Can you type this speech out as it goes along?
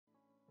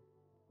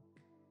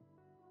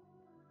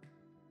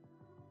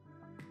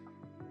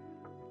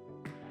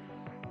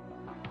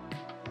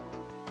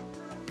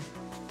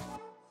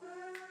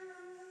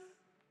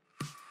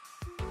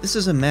This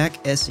is a Mac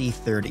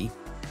SE30.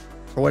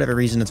 For whatever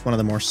reason, it's one of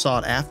the more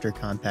sought-after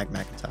compact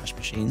Macintosh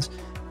machines,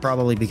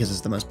 probably because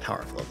it's the most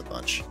powerful of the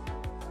bunch.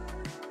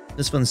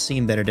 This one's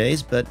seen better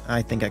days, but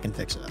I think I can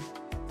fix it up.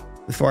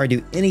 Before I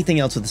do anything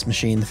else with this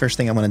machine, the first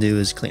thing I want to do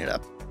is clean it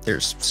up.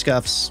 There's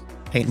scuffs,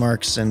 paint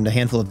marks, and a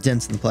handful of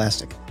dents in the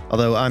plastic,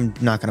 although I'm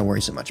not going to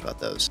worry so much about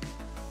those.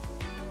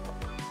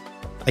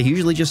 I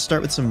usually just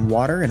start with some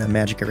water and a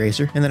magic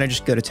eraser, and then I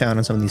just go to town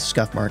on some of these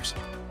scuff marks.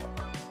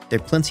 They're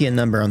plenty in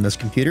number on this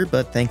computer,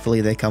 but thankfully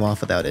they come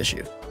off without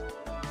issue.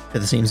 For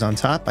the seams on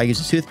top, I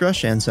use a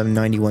toothbrush and some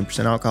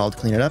 91% alcohol to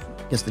clean it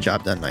up. Gets the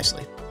job done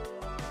nicely.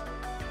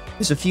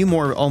 There's a few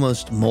more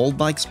almost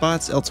mold-like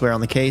spots elsewhere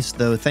on the case,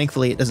 though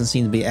thankfully it doesn't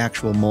seem to be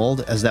actual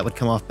mold, as that would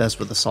come off best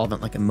with a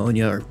solvent like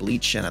ammonia or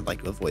bleach, and I'd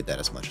like to avoid that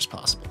as much as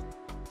possible.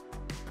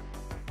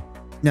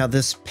 Now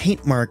this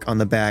paint mark on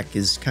the back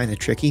is kind of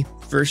tricky.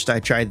 First I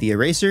tried the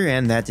eraser,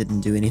 and that didn't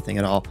do anything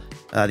at all.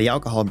 The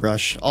alcohol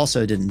brush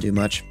also didn't do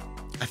much.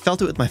 I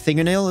felt it with my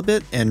fingernail a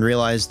bit, and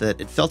realized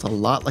that it felt a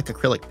lot like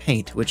acrylic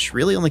paint, which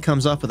really only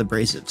comes off with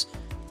abrasives.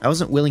 I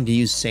wasn't willing to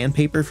use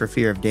sandpaper for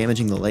fear of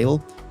damaging the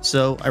label,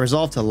 so I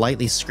resolved to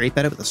lightly scrape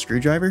at it with a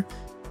screwdriver.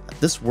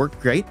 This worked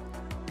great,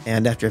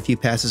 and after a few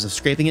passes of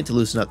scraping it to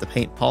loosen up the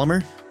paint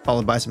polymer,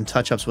 followed by some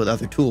touch-ups with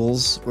other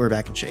tools, we're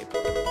back in shape.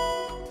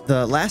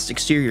 The last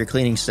exterior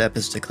cleaning step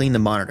is to clean the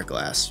monitor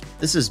glass.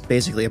 This is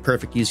basically a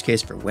perfect use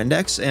case for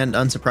Windex, and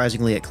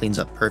unsurprisingly it cleans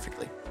up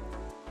perfectly.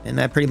 And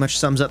that pretty much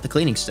sums up the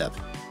cleaning step.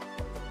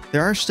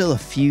 There are still a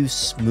few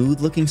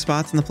smooth-looking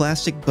spots in the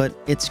plastic, but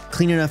it's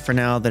clean enough for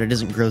now that it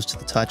isn't gross to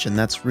the touch, and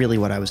that's really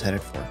what I was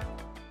headed for.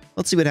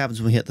 Let's see what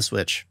happens when we hit the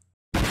switch.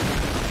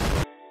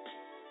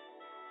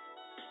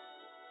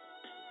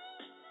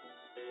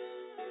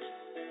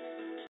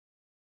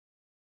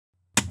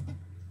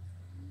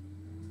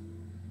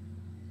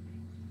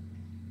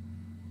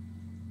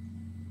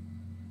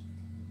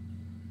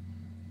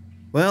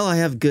 Well, I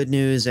have good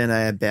news and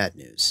I have bad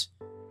news.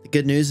 The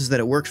good news is that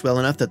it works well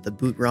enough that the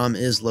boot ROM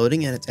is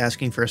loading and it's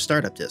asking for a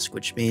startup disk,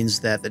 which means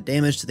that the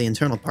damage to the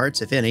internal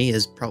parts, if any,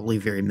 is probably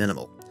very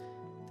minimal.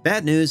 The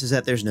bad news is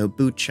that there's no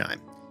boot chime.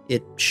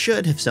 It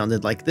should have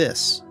sounded like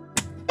this,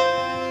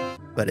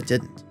 but it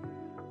didn't.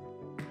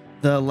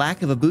 The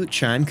lack of a boot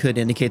chime could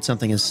indicate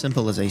something as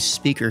simple as a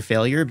speaker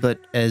failure, but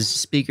as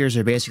speakers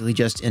are basically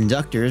just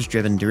inductors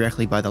driven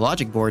directly by the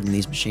logic board in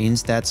these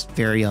machines, that's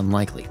very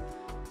unlikely.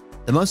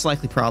 The most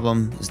likely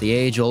problem is the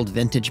age-old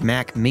vintage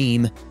Mac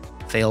meme,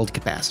 failed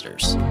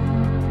capacitors.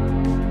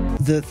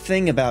 The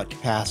thing about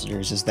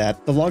capacitors is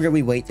that the longer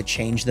we wait to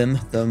change them,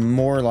 the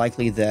more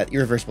likely that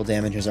irreversible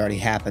damage has already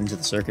happened to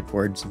the circuit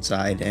boards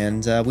inside,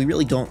 and we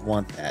really don't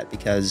want that,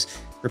 because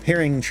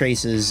repairing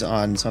traces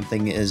on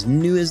something as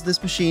new as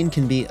this machine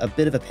can be a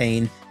bit of a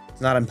pain.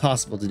 It's not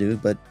impossible to do,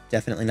 but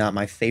definitely not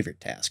my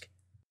favorite task.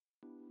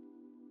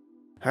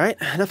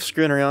 Alright, enough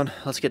screwing around,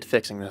 let's get to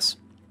fixing this.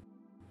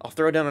 I'll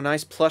throw down a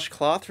nice plush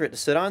cloth for it to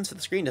sit on so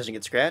the screen doesn't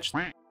get scratched.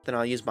 Then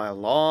I'll use my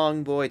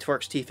long boy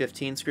Torx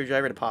T15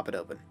 screwdriver to pop it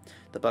open.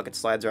 The bucket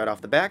slides right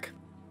off the back.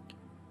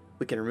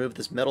 We can remove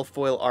this metal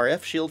foil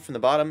RF shield from the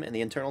bottom, and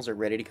the internals are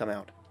ready to come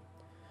out.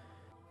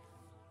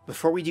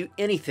 Before we do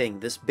anything,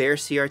 this bare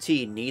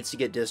CRT needs to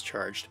get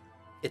discharged.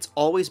 It's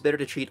always better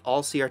to treat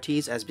all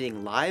CRTs as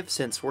being live,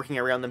 since working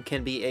around them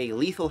can be a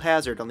lethal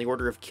hazard on the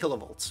order of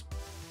kilovolts.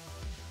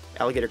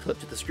 Alligator clip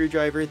to the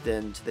screwdriver,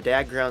 then to the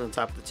DAG ground on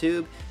top of the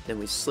tube, then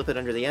we slip it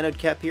under the anode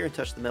cap here and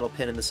touch the metal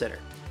pin in the center.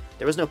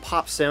 There was no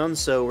pop sound,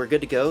 so we're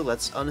good to go.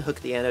 Let's unhook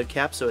the anode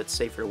cap so it's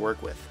safer to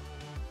work with.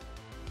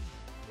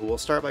 We'll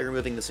start by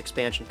removing this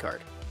expansion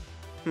card.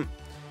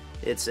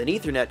 It's an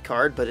Ethernet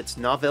card, but it's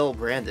Novell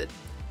branded.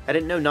 I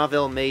didn't know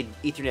Novell made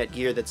Ethernet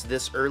gear that's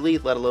this early,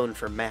 let alone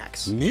for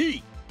Macs.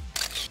 Neat.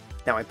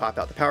 Now I pop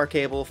out the power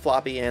cable,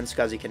 floppy, and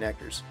SCSI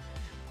connectors.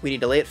 We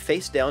need to lay it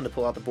face down to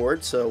pull out the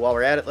board, so while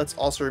we're at it, let's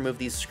also remove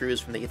these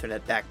screws from the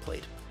Ethernet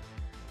backplate.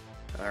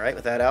 Alright,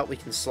 with that out, we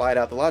can slide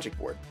out the logic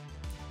board.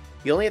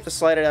 You only have to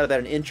slide it out about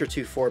an inch or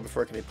two forward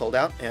before it can be pulled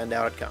out, and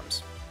out it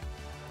comes.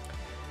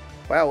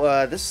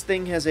 Wow, this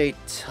thing has a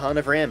ton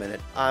of RAM in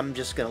it. I'm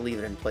just going to leave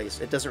it in place.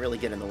 It doesn't really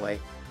get in the way.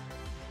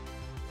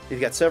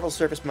 We've got several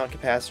surface mount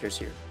capacitors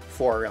here.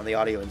 4 around the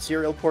audio and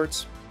serial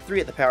ports,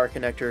 3 at the power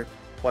connector,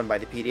 1 by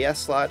the PDS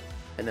slot,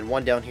 and then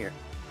 1 down here.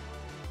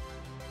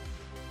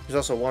 There's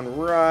also 1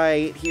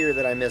 right here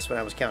that I missed when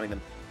I was counting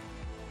them.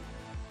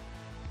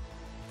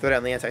 Throw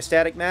down the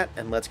anti-static mat,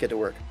 and let's get to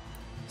work.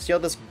 See all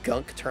this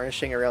gunk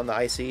tarnishing around the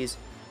ICs?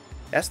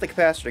 That's the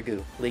capacitor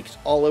goo, leaked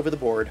all over the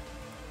board.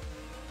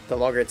 The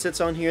longer it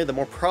sits on here, the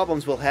more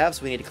problems we'll have,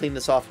 so we need to clean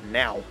this off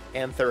now,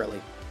 and thoroughly.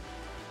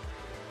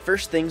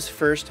 First things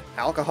first,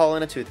 alcohol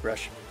and a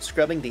toothbrush.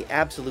 Scrubbing the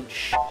absolute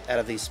shit out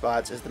of these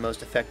spots is the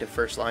most effective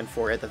first line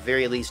for, at the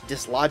very least,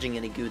 dislodging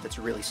any goo that's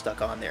really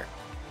stuck on there.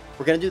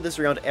 We're going to do this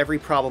around every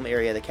problem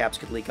area the caps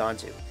could leak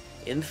onto.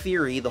 In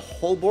theory, the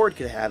whole board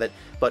could have it,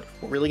 but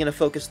we're really going to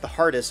focus the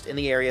hardest in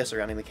the area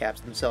surrounding the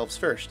caps themselves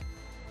first.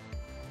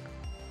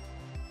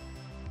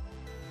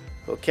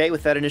 Okay,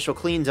 with that initial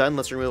clean done,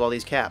 let's remove all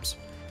these caps.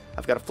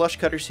 I've got a flush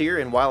cutters here,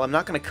 and while I'm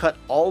not going to cut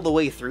all the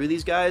way through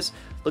these guys,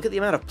 look at the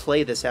amount of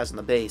play this has on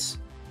the base.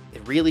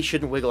 It really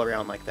shouldn't wiggle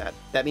around like that.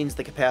 That means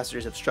the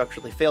capacitors have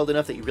structurally failed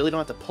enough that you really don't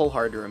have to pull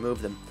hard to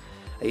remove them.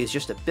 I use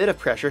just a bit of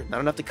pressure,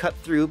 not enough to cut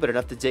through, but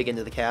enough to dig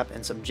into the cap,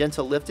 and some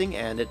gentle lifting,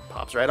 and it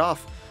pops right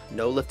off.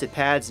 No lifted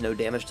pads, no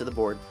damage to the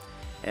board.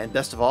 And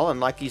best of all,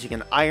 unlike using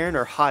an iron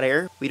or hot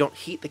air, we don't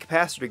heat the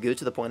capacitor goo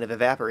to the point of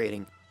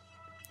evaporating.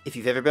 If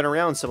you've ever been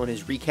around someone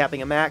who's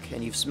recapping a Mac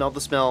and you've smelled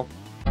the smell,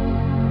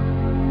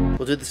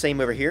 we'll do the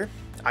same over here.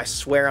 I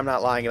swear I'm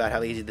not lying about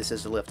how easy this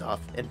is to lift off.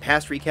 In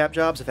past recap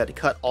jobs, I've had to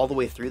cut all the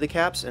way through the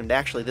caps, and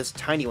actually this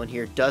tiny one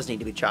here does need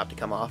to be chopped to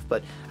come off,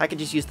 but I can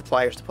just use the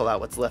pliers to pull out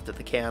what's left of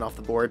the can off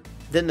the board.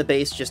 Then the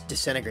base just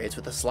disintegrates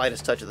with the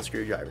slightest touch of the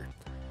screwdriver.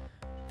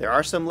 There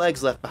are some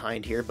legs left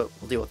behind here, but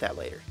we'll deal with that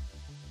later.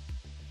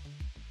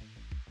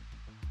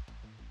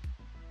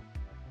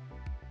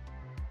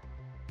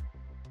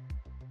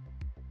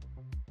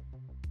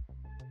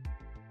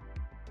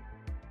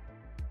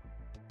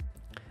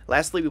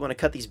 Lastly, we want to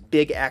cut these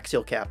big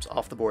axial caps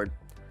off the board.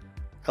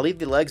 I leave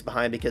the legs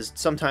behind because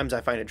sometimes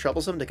I find it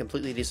troublesome to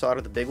completely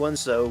desolder the big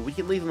ones, so we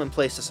can leave them in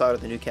place to solder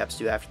the new caps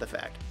to after the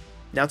fact.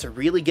 Now to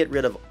really get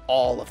rid of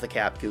all of the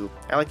cap goo,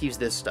 I like to use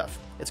this stuff.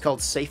 It's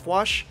called Safe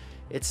Wash.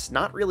 It's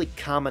not really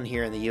common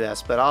here in the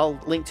US, but I'll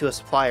link to a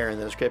supplier in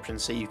the description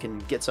so you can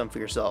get some for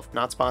yourself.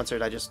 Not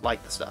sponsored, I just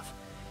like the stuff.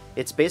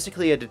 It's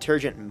basically a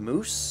detergent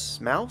mouse?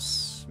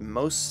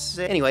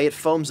 Anyway, it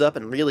foams up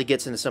and really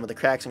gets into some of the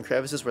cracks and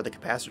crevices where the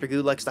capacitor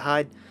goo likes to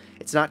hide.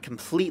 It's not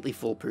completely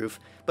foolproof,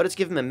 but it's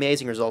given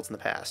amazing results in the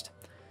past.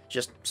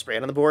 Just spray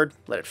it on the board,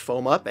 let it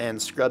foam up,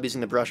 and scrub using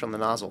the brush on the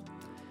nozzle.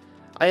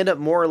 I end up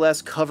more or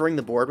less covering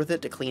the board with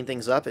it to clean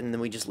things up, and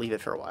then we just leave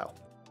it for a while.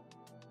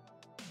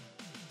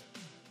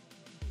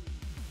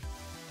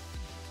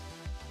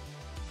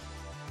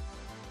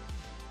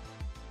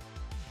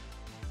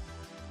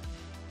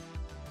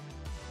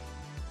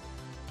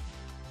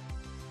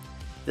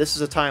 This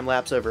is a time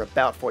lapse over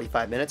about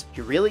 45 minutes.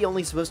 You're really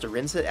only supposed to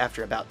rinse it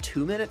after about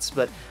 2 minutes,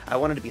 but I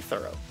wanted to be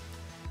thorough.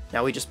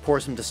 Now we just pour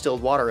some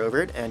distilled water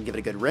over it and give it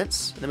a good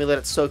rinse, and then we let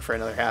it soak for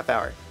another half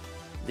hour.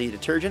 The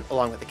detergent,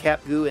 along with the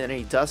cap goo and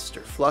any dust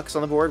or flux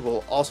on the board,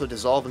 will also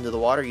dissolve into the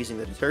water using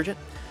the detergent.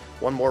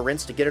 One more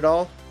rinse to get it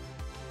all,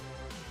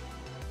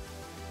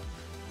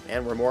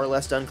 and we're more or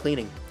less done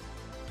cleaning.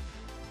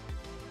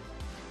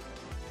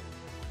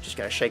 Just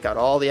gotta shake out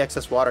all the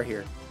excess water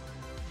here.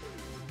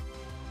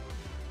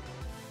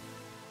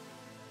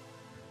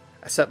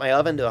 I set my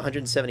oven to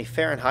 170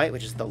 Fahrenheit,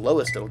 which is the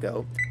lowest it'll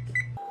go.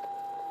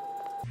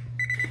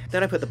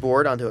 Then I put the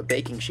board onto a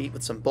baking sheet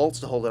with some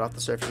bolts to hold it off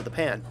the surface of the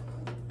pan.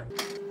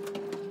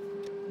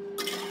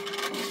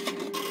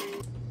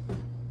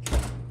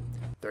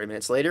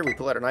 Minutes later, we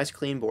pull out a nice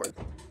clean board.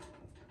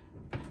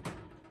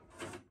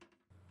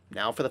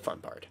 Now for the fun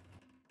part.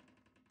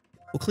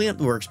 We'll clean up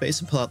the workspace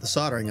and pull out the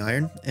soldering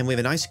iron, and we have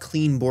a nice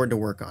clean board to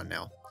work on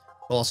now.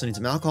 We'll also need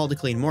some alcohol to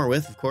clean more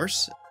with, of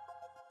course.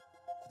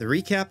 For the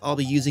recap, I'll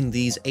be using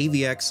these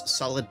AVX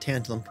solid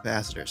tantalum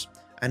capacitors.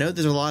 I know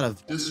there's a lot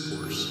of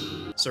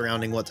discourse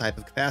surrounding what type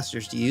of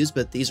capacitors to use,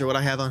 but these are what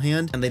I have on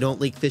hand, and they don't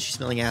leak fishy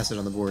smelling acid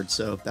on the board,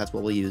 so that's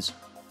what we'll use.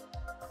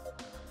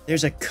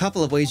 There's a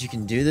couple of ways you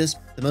can do this.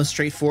 The most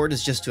straightforward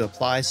is just to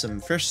apply some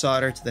fresh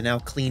solder to the now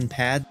clean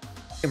pad,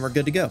 and we're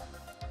good to go.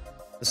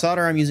 The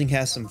solder I'm using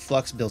has some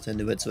flux built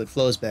into it, so it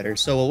flows better,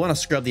 so we'll want to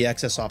scrub the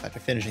excess off after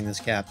finishing this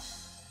cap.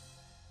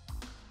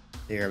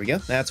 There we go,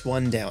 that's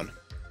one down.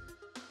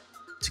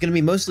 It's going to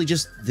be mostly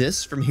just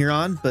this from here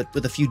on, but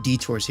with a few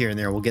detours here and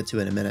there we'll get to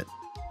in a minute.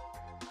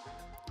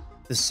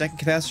 The second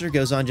capacitor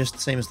goes on just the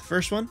same as the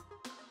first one.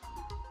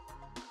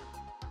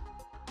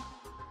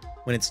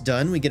 When it's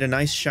done, we get a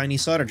nice shiny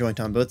solder joint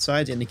on both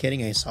sides,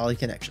 indicating a solid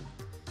connection.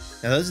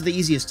 Now those are the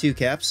easiest two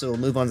caps, so we'll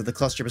move on to the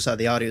cluster beside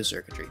the audio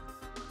circuitry.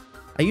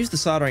 I used the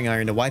soldering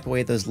iron to wipe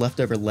away those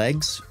leftover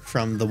legs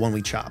from the one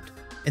we chopped,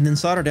 and then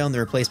solder down the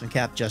replacement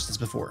cap just as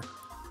before.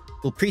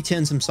 We'll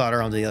pre-tin some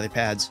solder onto the other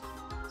pads.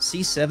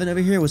 C7 over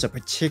here was a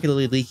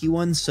particularly leaky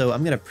one, so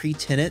I'm going to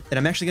pre-tin it, and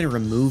I'm actually going to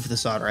remove the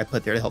solder I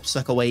put there to help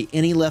suck away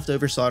any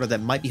leftover solder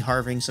that might be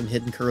harboring some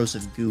hidden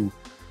corrosive goo.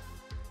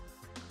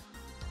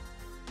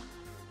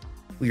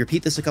 We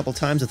repeat this a couple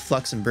times with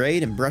flux and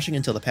braid and brushing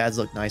until the pads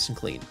look nice and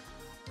clean.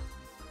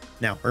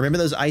 Now, remember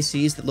those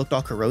ICs that looked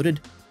all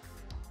corroded?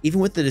 Even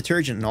with the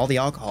detergent and all the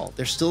alcohol,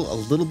 there's still a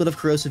little bit of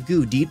corrosive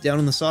goo deep down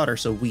in the solder,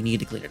 so we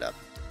need to clean it up.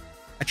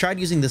 I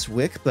tried using this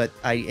wick, but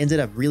I ended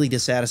up really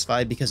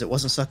dissatisfied because it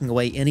wasn't sucking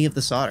away any of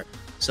the solder.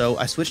 So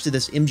I switched to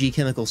this MG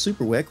Chemical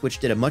Super Wick, which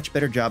did a much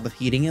better job of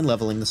heating and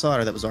leveling the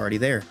solder that was already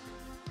there.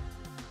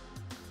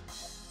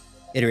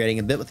 Iterating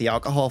a bit with the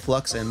alcohol,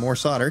 flux, and more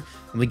solder,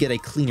 and we get a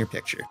cleaner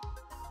picture.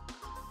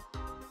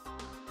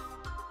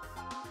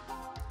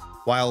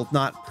 While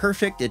not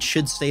perfect, it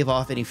should stave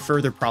off any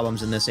further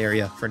problems in this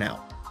area for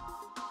now.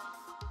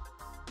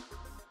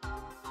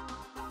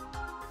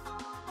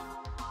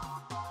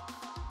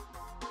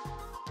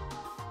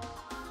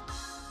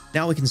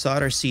 Now we can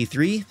solder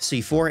C3,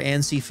 C4,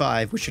 and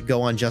C5, which should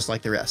go on just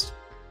like the rest.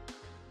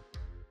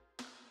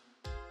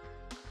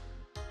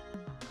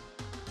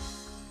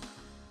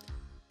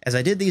 As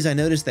I did these, I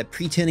noticed that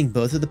pre-tinning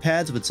both of the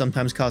pads would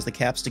sometimes cause the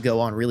caps to go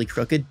on really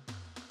crooked.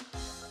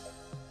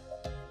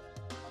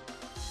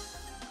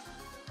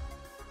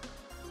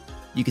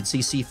 You can see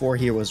C4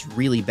 here was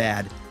really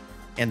bad,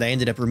 and I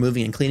ended up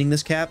removing and cleaning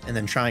this cap and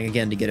then trying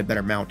again to get a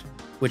better mount,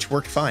 which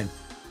worked fine.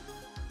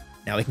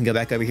 Now we can go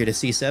back over here to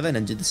C7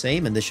 and do the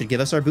same, and this should give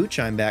us our boot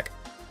chime back.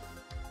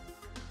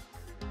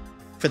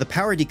 For the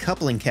power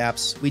decoupling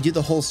caps, we do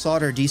the whole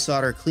solder,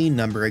 desolder, clean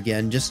number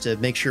again, just to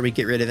make sure we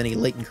get rid of any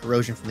latent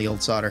corrosion from the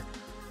old solder.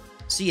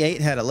 C8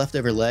 had a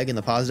leftover leg in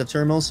the positive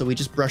terminal, so we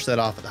just brushed that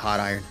off with a hot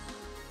iron.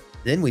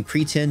 Then we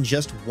pre-tin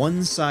just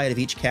one side of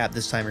each cap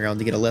this time around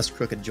to get a less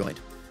crooked joint.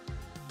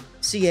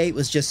 C8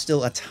 was just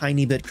still a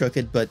tiny bit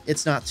crooked, but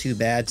it's not too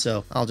bad,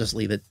 so I'll just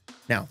leave it.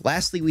 Now,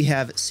 lastly, we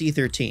have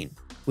C13,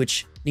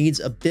 which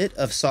needs a bit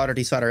of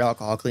solder-desolder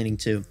alcohol cleaning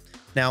too.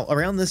 Now,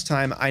 around this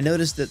time, I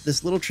noticed that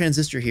this little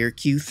transistor here,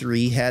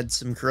 Q3, had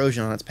some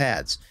corrosion on its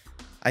pads.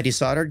 I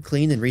desoldered,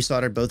 cleaned, and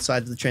resoldered both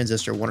sides of the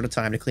transistor one at a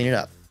time to clean it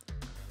up.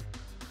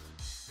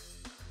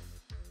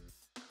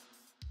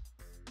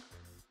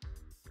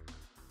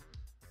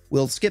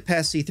 We'll skip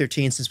past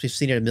C13 since we've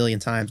seen it a million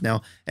times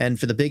now, and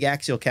for the big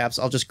axial caps,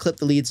 I'll just clip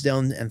the leads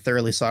down and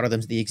thoroughly solder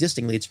them to the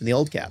existing leads from the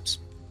old caps.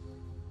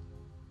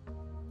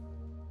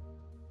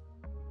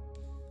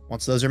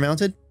 Once those are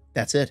mounted,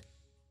 that's it.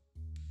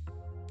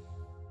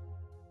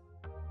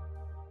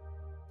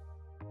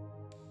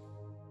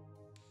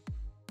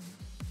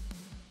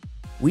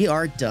 We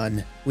are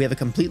done. We have a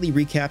completely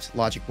recapped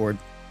logic board.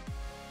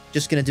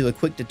 Just going to do a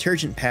quick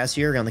detergent pass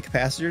here around the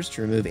capacitors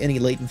to remove any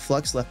latent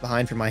flux left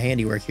behind from my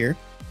handiwork here.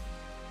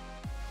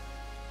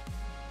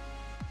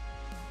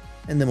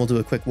 And then we'll do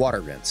a quick water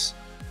rinse.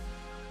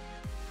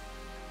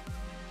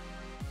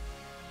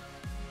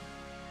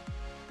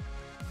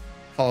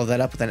 Follow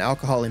that up with an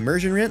alcohol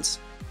immersion rinse.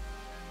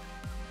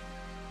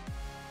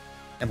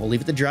 And we'll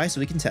leave it to dry so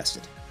we can test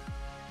it.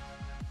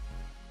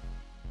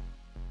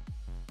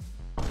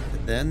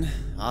 And then,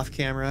 off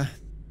camera,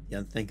 the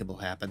unthinkable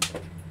happened.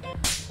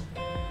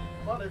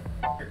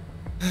 Motherfucker.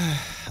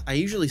 I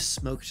usually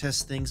smoke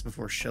test things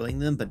before showing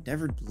them, but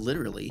never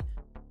literally.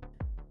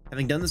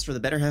 Having done this for the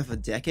better half of a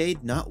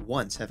decade, not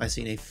once have I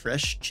seen a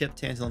fresh chip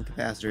tantalum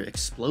capacitor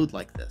explode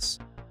like this.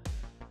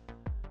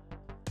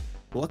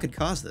 What could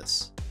cause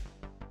this?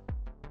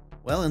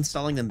 Well,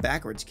 installing them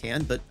backwards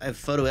can, but I have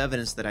photo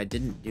evidence that I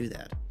didn't do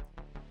that.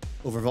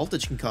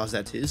 Overvoltage can cause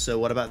that too, so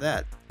what about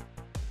that?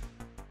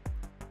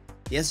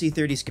 The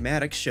SE30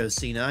 schematics show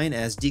C9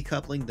 as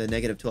decoupling the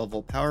negative 12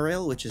 volt power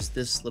rail, which is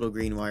this little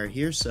green wire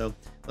here, so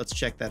let's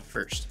check that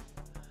first.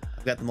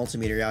 I've got the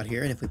multimeter out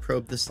here, and if we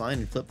probe this line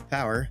and flip the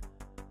power,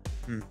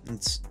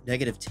 it's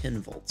negative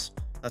 10 volts.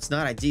 That's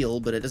not ideal,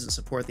 but it doesn't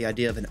support the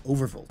idea of an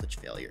overvoltage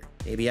failure.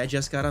 Maybe I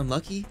just got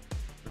unlucky?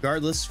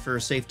 Regardless, for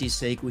safety's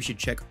sake, we should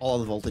check all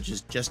the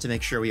voltages just to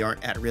make sure we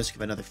aren't at risk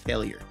of another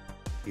failure.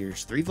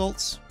 Here's 3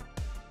 volts.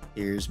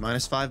 Here's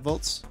minus 5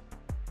 volts.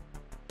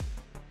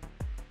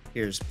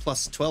 Here's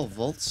plus 12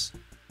 volts.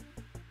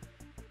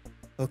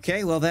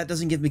 Okay, well that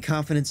doesn't give me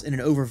confidence in an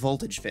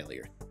overvoltage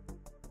failure.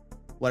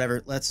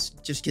 Whatever, let's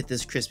just get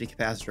this crispy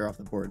capacitor off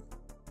the board.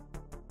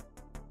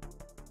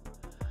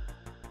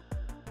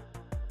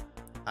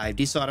 I've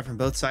desoldered from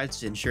both sides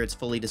to ensure it's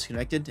fully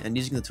disconnected, and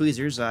using the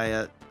tweezers,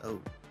 oh,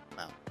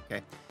 wow,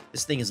 okay.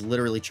 This thing is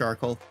literally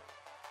charcoal.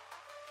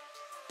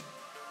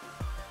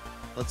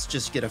 Let's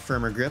just get a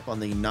firmer grip on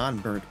the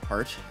non-burnt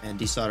part and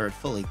desolder it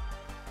fully.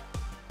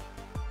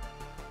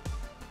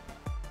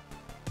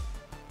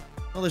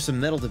 Well, there's some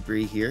metal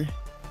debris here.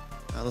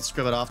 Let's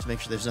scrub it off to make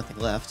sure there's nothing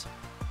left.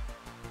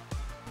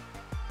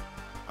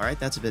 Alright,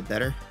 that's a bit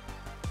better.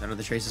 None of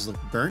the traces look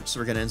burnt, so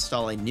we're going to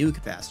install a new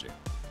capacitor.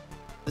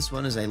 This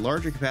one is a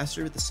larger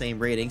capacitor with the same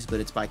ratings,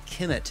 but it's by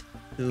Kemet,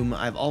 whom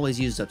I've always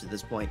used up to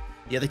this point.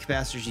 The other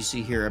capacitors you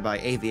see here are by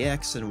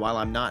AVX, and while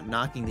I'm not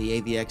knocking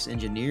the AVX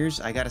engineers,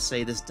 I gotta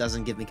say this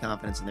doesn't give me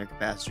confidence in their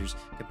capacitors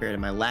compared to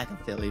my lack of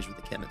failures with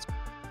the Kemets.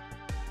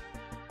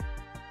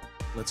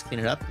 Let's clean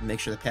it up and make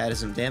sure the pad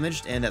isn't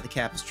damaged and that the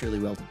cap is truly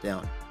welded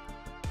down.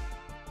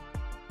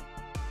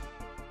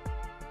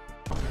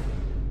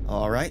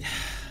 Alright,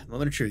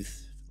 moment of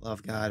truth.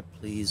 Love God,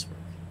 please work.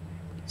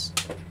 Please.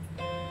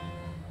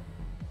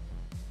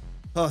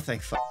 Oh,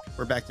 thank fuck.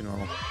 We're back to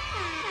normal.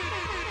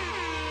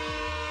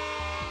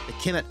 The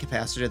Kemet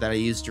capacitor that I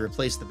used to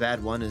replace the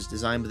bad one is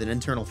designed with an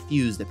internal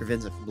fuse that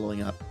prevents it from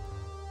blowing up.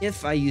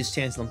 If I use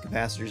tantalum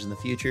capacitors in the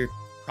future,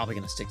 probably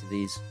going to stick to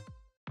these.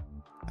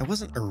 I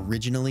wasn't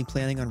originally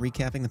planning on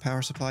recapping the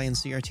power supply and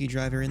CRT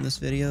driver in this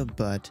video,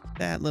 but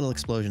that little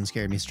explosion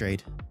scared me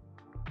straight.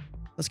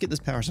 Let's get this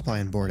power supply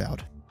and board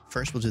out.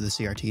 First, we'll do the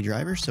CRT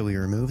driver, so we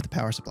remove the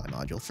power supply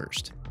module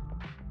first.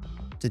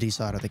 To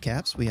desolder the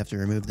caps, we have to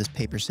remove this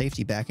paper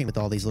safety backing with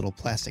all these little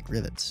plastic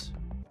rivets.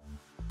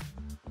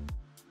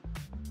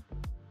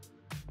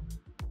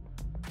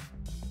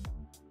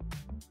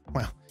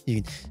 Wow,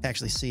 you can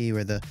actually see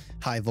where the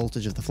high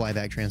voltage of the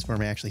flyback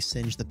transformer actually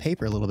singed the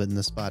paper a little bit in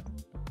this spot.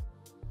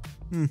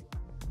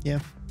 Yeah,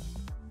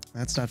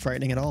 that's not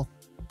frightening at all.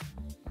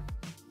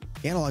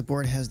 The analog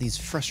board has these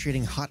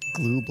frustrating hot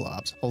glue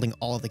blobs holding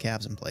all of the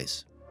cabs in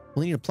place.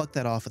 We'll need to pluck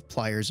that off with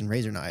pliers and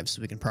razor knives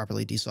so we can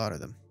properly desolder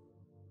them.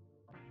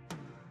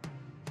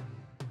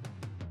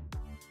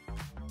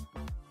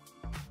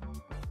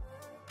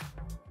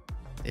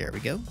 There we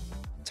go.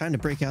 Time to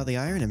break out the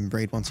iron and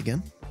braid once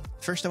again.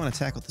 First, I want to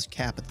tackle this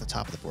cap at the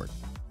top of the board.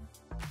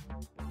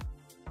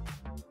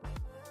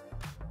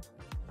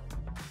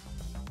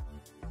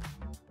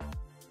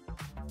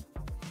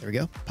 There we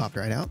go, popped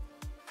right out.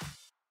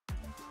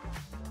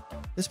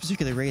 This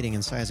particular rating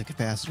and size of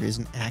capacitor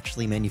isn't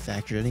actually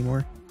manufactured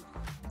anymore,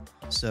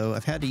 so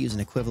I've had to use an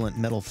equivalent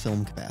metal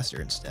film capacitor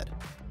instead.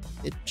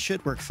 It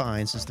should work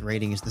fine since the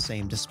rating is the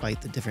same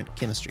despite the different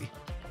chemistry.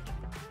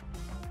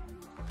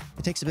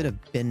 It takes a bit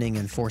of bending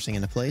and forcing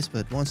into place,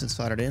 but once it's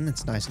soldered in,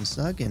 it's nice and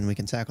snug and we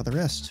can tackle the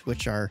rest,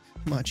 which are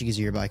much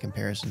easier by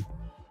comparison.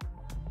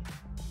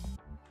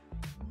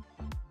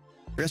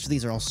 The rest of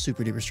these are all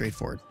super duper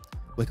straightforward.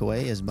 Wick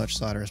away as much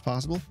solder as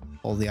possible,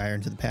 hold the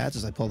iron to the pads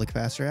as I pull the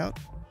capacitor out,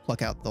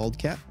 pluck out the old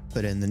cap,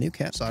 put in the new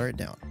cap, solder it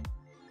down.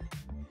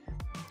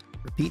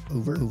 Repeat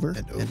over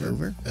and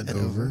over and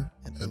over.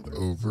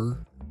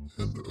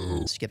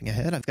 Skipping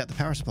ahead, I've got the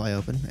power supply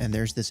open, and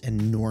there's this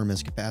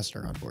enormous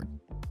capacitor on board.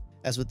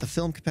 As with the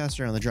film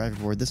capacitor on the driver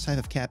board, this type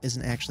of cap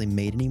isn't actually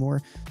made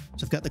anymore,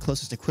 so I've got the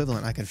closest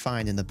equivalent I could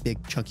find in the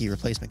big chunky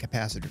replacement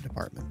capacitor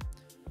department.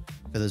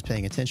 For those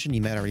paying attention,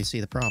 you might already see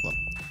the problem.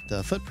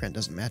 The footprint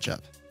doesn't match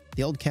up.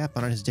 The old cap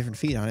on it has different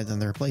feet on it than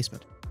the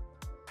replacement.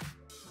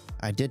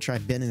 I did try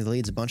bending the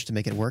leads a bunch to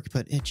make it work,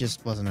 but it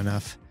just wasn't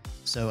enough.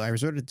 So I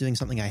resorted to doing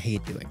something I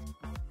hate doing.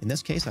 In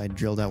this case, I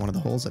drilled out one of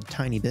the holes a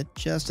tiny bit,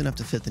 just enough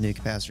to fit the new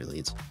capacitor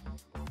leads.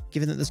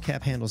 Given that this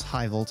cap handles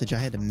high voltage, I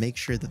had to make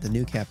sure that the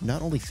new cap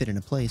not only fit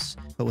into place,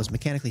 but was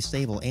mechanically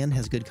stable and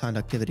has good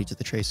conductivity to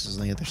the traces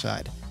on the other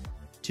side.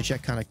 To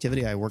check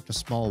conductivity, I worked a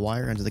small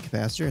wire under the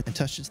capacitor and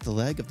touched it to the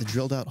leg of the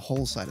drilled out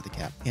hole side of the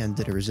cap, and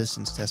did a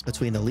resistance test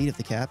between the lead of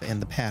the cap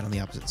and the pad on the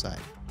opposite side.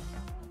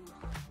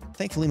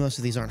 Thankfully, most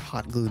of these aren't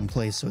hot glued in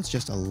place, so it's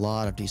just a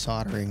lot of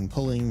desoldering,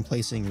 pulling,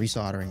 placing,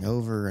 resoldering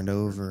over and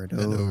over and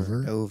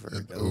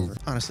over.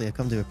 Honestly, I've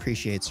come to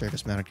appreciate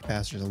surface-mounted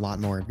capacitors a lot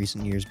more in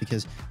recent years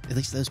because at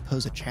least those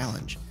pose a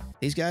challenge.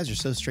 These guys are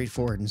so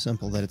straightforward and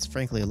simple that it's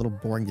frankly a little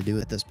boring to do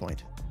at this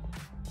point.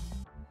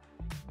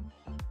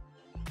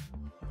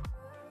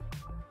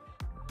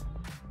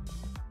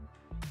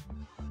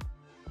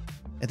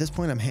 At this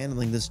point, I'm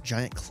handling this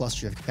giant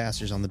cluster of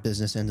capacitors on the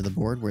business end of the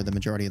board where the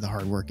majority of the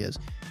hard work is.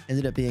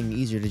 Ended up being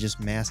easier to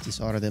just mass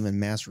desolder them and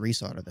mass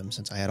resolder them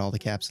since I had all the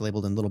caps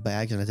labeled in little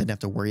bags and I didn't have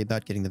to worry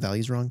about getting the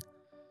values wrong.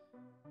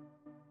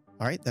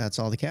 Alright, that's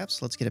all the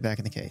caps. Let's get it back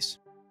in the case.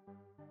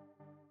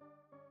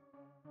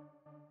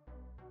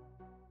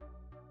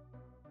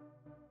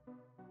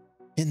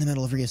 In the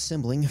middle of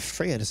reassembling,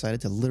 Freya decided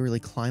to literally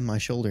climb my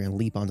shoulder and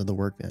leap onto the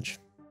workbench.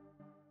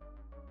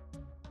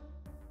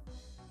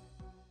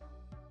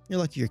 You're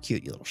lucky you're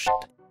cute, you little shit.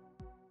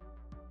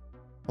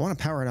 I want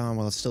to power it on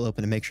while it's still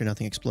open to make sure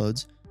nothing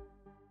explodes.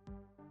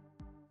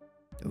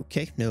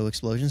 Okay, no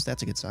explosions.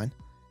 That's a good sign.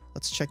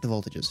 Let's check the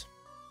voltages.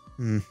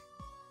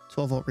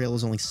 12 volt rail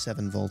is only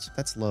 7 volts.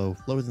 That's low.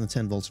 Lower than the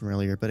 10 volts from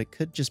earlier, but it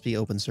could just be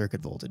open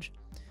circuit voltage.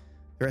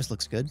 The rest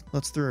looks good.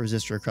 Let's throw a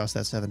resistor across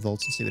that 7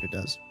 volts and see what it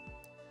does.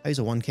 I use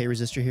a 1K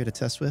resistor here to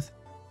test with.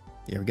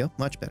 There we go.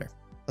 Much better.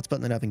 Let's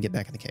button it up and get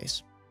back in the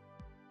case.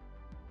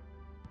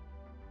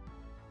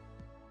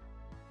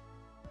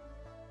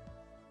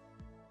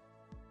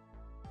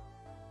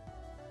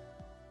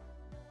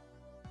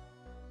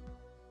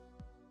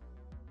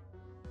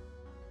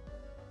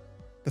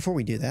 Before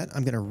we do that,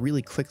 I'm going to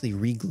really quickly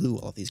re-glue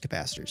all of these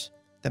capacitors.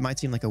 That might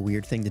seem like a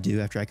weird thing to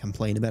do after I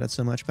complained about it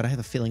so much, but I have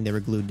a feeling they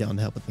were glued down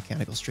to help with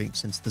mechanical strength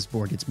since this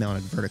board gets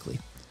mounted vertically.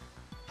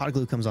 Hot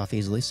glue comes off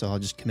easily, so I'll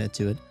just commit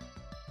to it.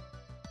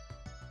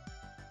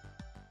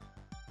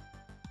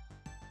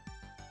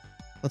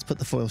 Let's put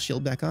the foil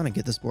shield back on and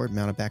get this board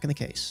mounted back in the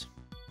case.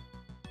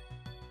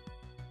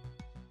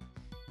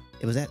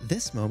 It was at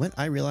this moment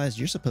I realized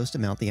you're supposed to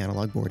mount the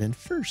analog board in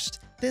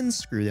first, then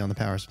screw down the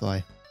power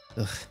supply.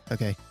 Ugh,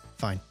 okay.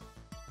 Fine.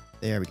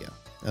 There we go.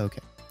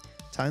 Okay.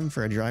 Time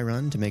for a dry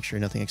run to make sure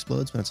nothing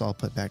explodes when it's all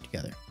put back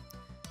together.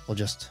 We'll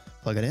just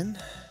plug it in,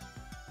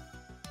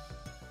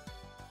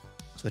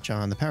 switch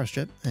on the power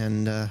strip,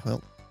 and,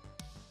 well,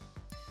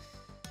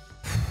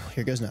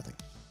 here goes nothing.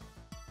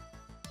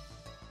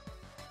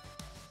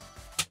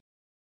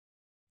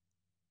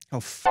 Oh,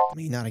 fuck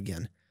me, not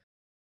again.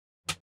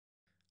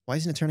 Why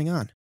isn't it turning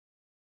on?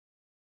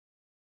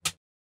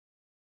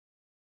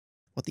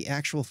 What the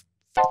actual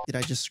fuck did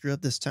I just screw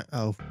up this time?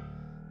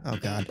 Oh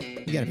god.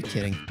 You gotta be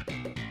kidding.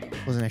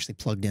 It wasn't actually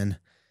plugged in.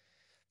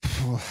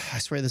 I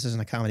swear this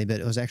isn't a comedy bit.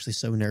 I was actually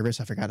so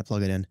nervous I forgot to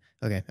plug it in.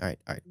 Okay,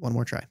 alright. One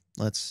more try.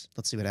 Let's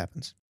see what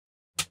happens.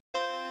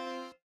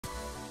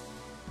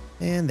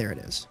 And there it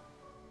is.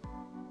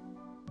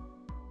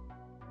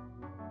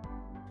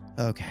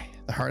 Okay,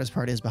 the hardest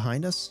part is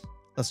behind us.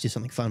 Let's do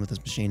something fun with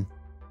this machine.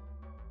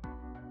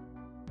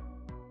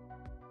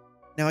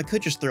 Now I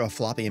could just throw a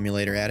floppy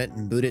emulator at it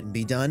and boot it and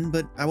be done,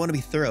 but I want to be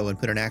thorough and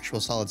put an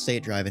actual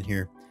solid-state drive in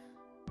here.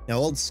 Now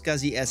old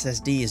SCSI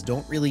SSDs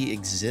don't really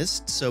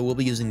exist, so we'll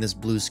be using this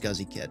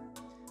BlueSCSI kit.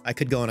 I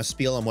could go on a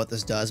spiel on what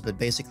this does, but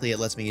basically it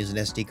lets me use an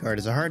SD card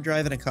as a hard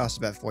drive and it costs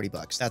about 40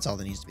 bucks. That's all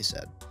that needs to be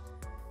said.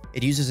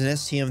 It uses an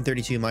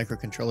STM32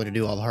 microcontroller to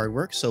do all the hard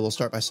work, so we'll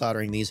start by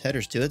soldering these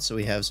headers to it so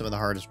we have some of the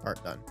hardest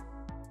part done.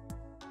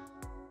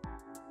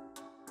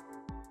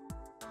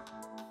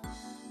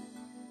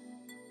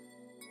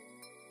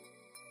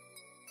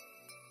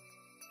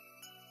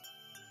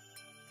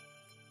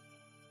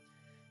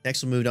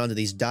 Next, we'll move on to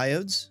these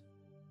diodes.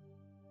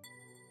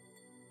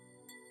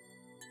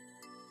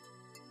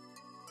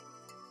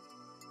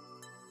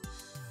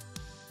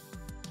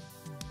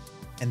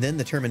 And then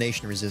the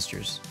termination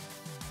resistors.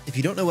 If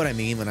you don't know what I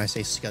mean when I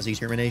say SCSI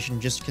termination,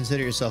 just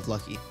consider yourself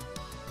lucky.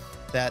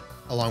 That,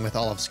 along with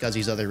all of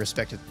SCSI's other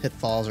respective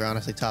pitfalls, are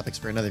honestly topics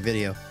for another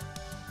video.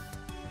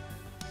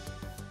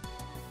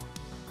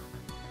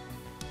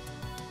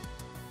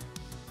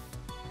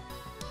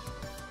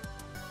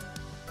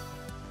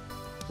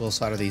 We'll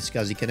solder the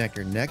SCSI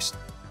connector next.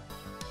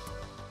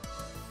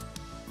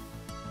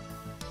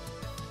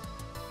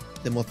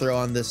 Then we'll throw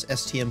on this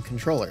STM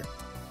controller,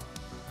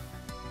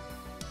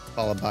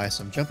 followed by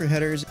some jumper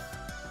headers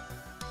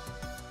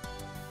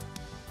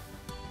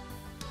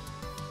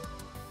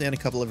and a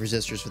couple of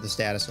resistors for the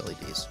status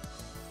LEDs.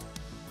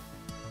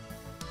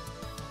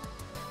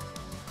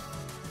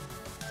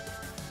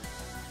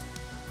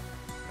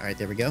 Alright,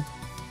 there we go.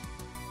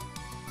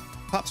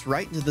 Pops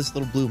right into this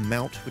little blue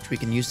mount, which we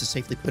can use to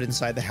safely put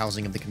inside the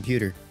housing of the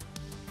computer.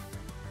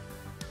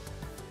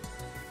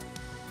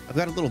 I've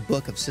got a little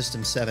book of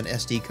System 7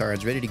 SD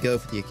cards ready to go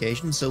for the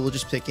occasion, so we'll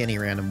just pick any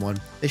random one.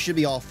 They should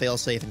be all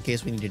fail-safe in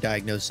case we need to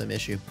diagnose some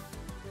issue.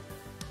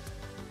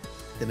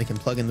 Then we can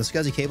plug in the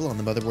SCSI cable on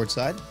the motherboard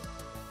side,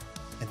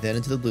 and then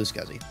into the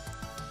BlueSCSI.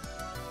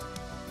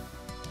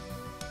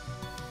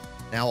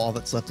 Now all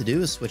that's left to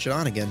do is switch it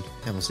on again,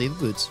 and we'll see if it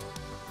boots.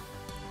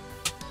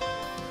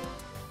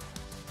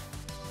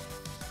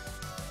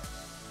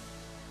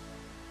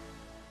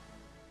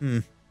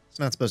 It's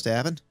not supposed to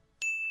happen.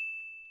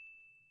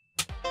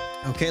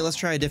 Okay, let's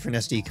try a different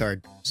SD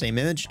card. Same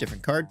image,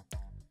 different card.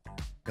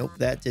 Nope,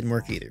 that didn't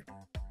work either.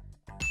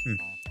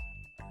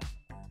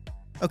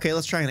 Okay,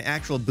 let's try an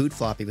actual boot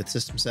floppy with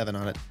System 7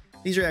 on it.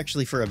 These are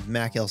actually for a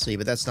Mac LC,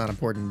 but that's not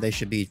important. They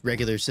should be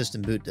regular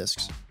system boot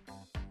disks.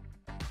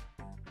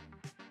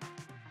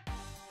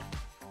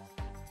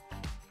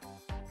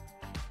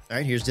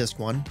 Alright, here's disk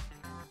 1.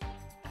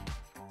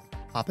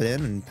 Pop it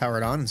in and power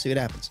it on and see what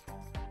happens.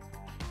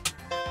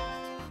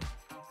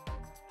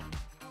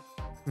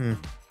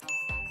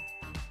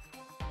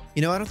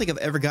 You know, I don't think I've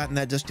ever gotten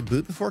that disk to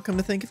boot before, come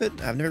to think of it.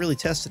 I've never really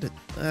tested it.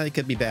 It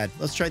could be bad.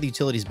 Let's try the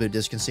utilities boot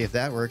disk and see if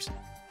that works.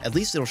 At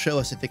least it'll show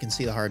us if it can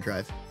see the hard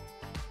drive.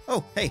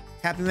 Oh, hey,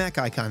 Happy Mac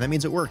icon. That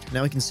means it worked.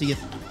 Now we can see it.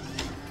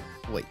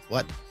 Wait,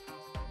 what?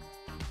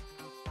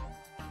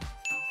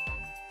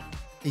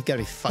 You gotta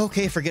be fucked.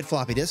 Okay, forget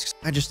floppy disks.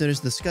 I just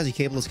noticed the SCSI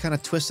cable is kind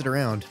of twisted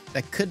around.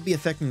 That could be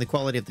affecting the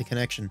quality of the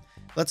connection.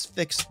 Let's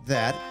fix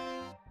that.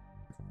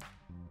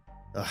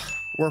 Ugh,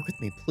 work with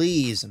me,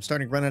 please. I'm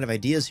starting to run out of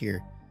ideas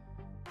here.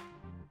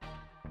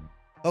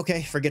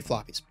 Okay, forget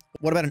floppies.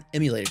 What about an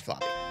emulated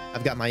floppy?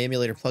 I've got my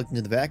emulator plugged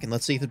into the back, and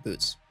let's see if it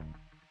boots.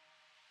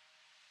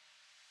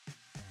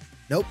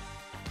 Nope.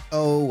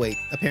 Oh, wait.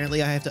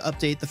 Apparently I have to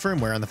update the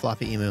firmware on the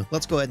floppy emu.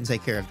 Let's go ahead and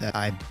take care of that.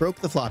 I broke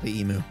the floppy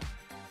emu.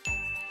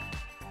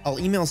 I'll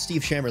email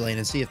Steve Chamberlain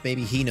and see if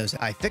maybe he knows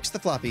it. I fixed the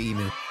floppy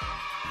emu.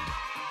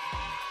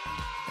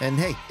 And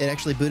hey, it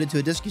actually booted to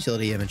a disk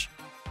utility image.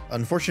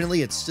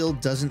 Unfortunately, it still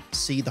doesn't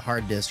see the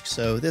hard disk,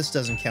 so this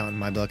doesn't count in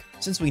my book.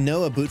 Since we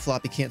know a boot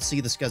floppy can't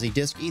see the SCSI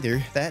disk either,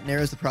 that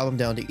narrows the problem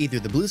down to either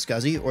the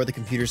BlueSCSI or the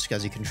computer's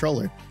SCSI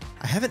controller.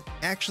 I haven't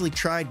actually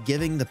tried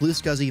giving the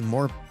BlueSCSI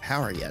more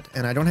power yet,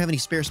 and I don't have any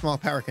spare small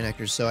power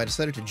connectors, so I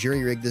decided to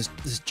jury-rig this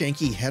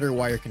janky header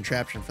wire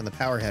contraption from the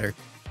power header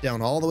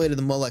down all the way to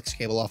the Molex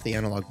cable off the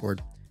analog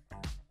board.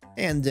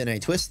 And in a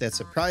twist that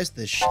surprised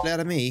the shit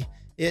out of me,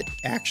 it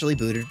actually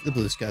booted the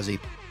BlueSCSI.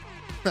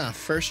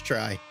 First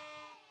try.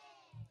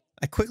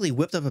 I quickly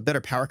whipped up a better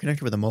power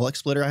connector with a Molex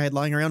splitter I had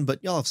lying around,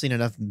 but y'all have seen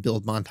enough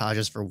build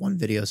montages for one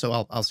video,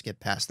 so I'll skip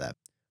past that.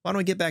 Why don't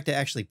we get back to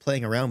actually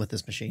playing around with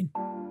this machine?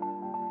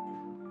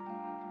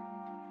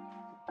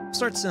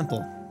 Start simple.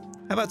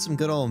 How about some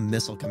good old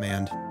missile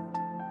command?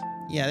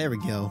 Yeah, there we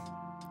go.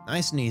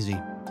 Nice and easy.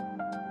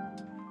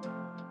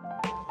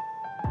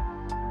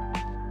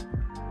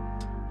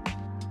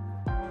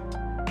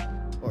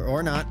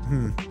 Or not.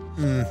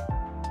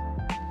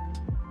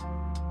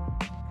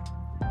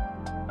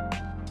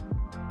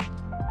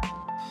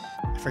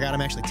 I forgot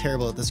I'm actually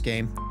terrible at this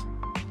game.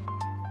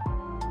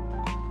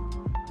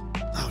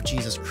 Oh,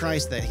 Jesus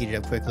Christ, that heated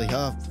up quickly.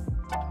 Oh,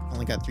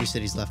 only got 3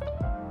 cities left.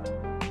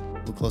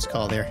 Ooh, close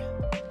call there.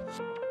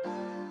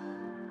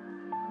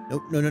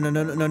 Nope, no.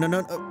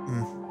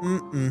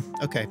 Oh,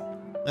 okay.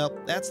 Well,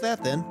 that's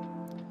that then.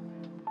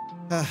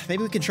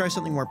 Maybe we can try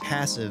something more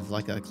passive,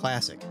 like a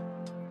classic.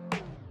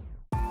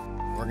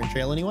 Oregon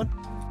Trail, anyone?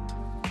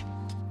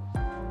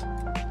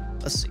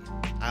 Let's see.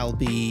 I'll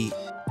be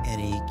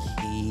any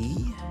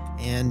key.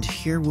 And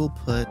here we'll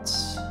put...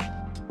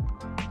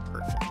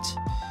 Perfect.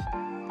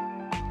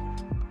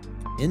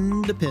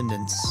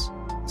 Independence.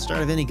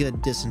 Start of any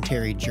good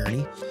dysentery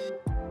journey.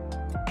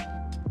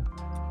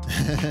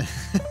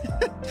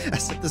 I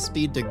set the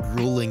speed to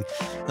grueling.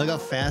 Look how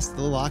fast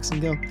the little oxen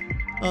go.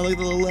 Oh, look at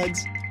the little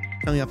legs.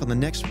 Coming up on the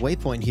next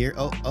waypoint here.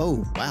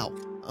 Oh, wow.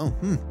 Oh,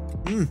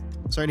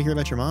 Sorry to hear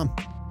about your mom.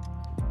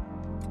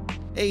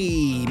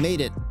 Hey, made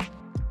it.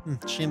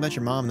 Shame about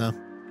your mom, though.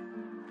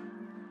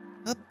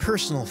 A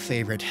personal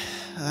favorite.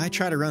 I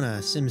try to run a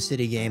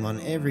SimCity game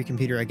on every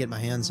computer I get my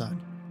hands on.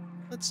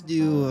 Let's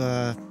do,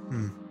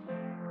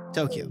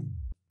 Tokyo.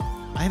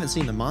 I haven't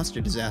seen the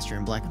monster disaster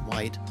in black and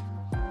white.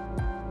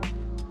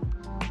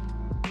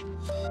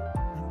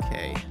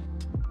 Okay.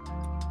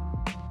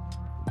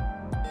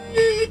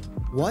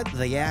 What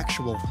the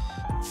actual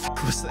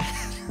fuck was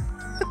that?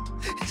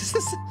 Is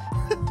this...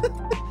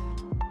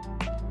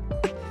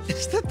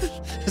 Is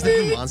that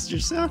the monster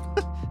sound?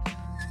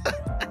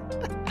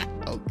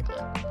 Oh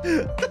god.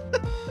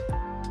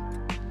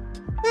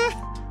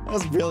 That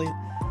was brilliant.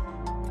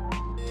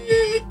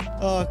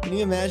 Oh, can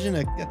you imagine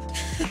a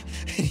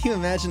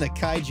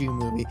kaiju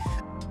movie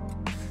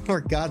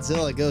where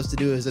Godzilla goes to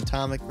do his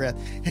atomic breath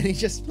and he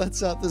just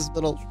lets out this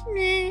little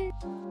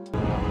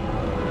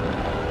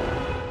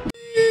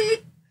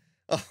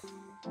oh.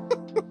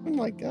 Oh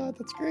my god,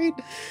 that's great.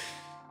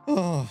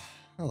 Oh,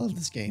 I love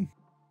this game.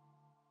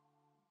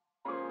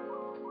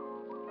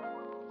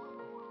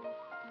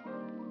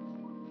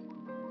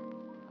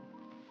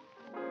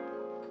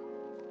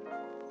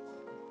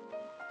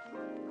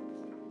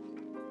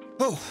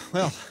 Oh,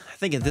 well, I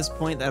think at this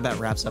point that about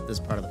wraps up this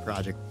part of the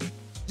project.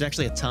 There's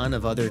actually a ton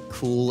of other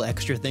cool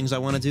extra things I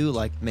want to do,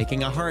 like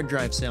making a hard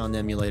drive sound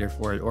emulator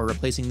for it, or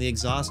replacing the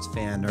exhaust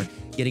fan, or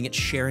getting it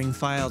sharing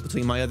files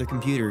between my other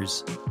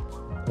computers,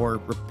 or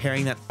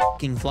repairing that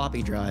fucking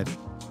floppy drive.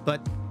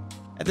 But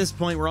at this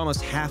point, we're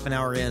almost half an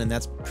hour in, and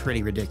that's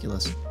pretty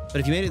ridiculous. But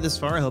if you made it this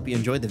far, I hope you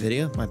enjoyed the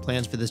video. My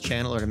plans for this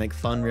channel are to make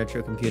fun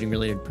retro computing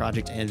related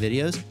projects and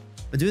videos.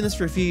 I've been doing this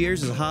for a few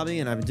years as a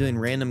hobby, and I've been doing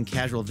random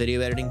casual video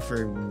editing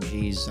for,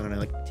 geez, I don't know,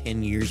 like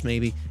 10 years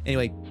maybe.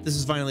 Anyway, this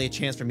is finally a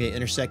chance for me to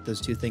intersect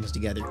those two things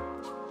together.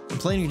 I'm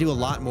planning to do a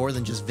lot more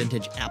than just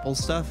vintage Apple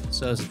stuff,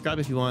 so subscribe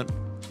if you want,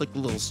 click the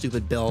little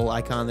stupid bell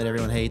icon that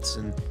everyone hates,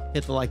 and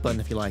hit the like button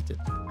if you liked it.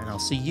 And I'll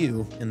see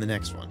you in the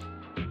next one.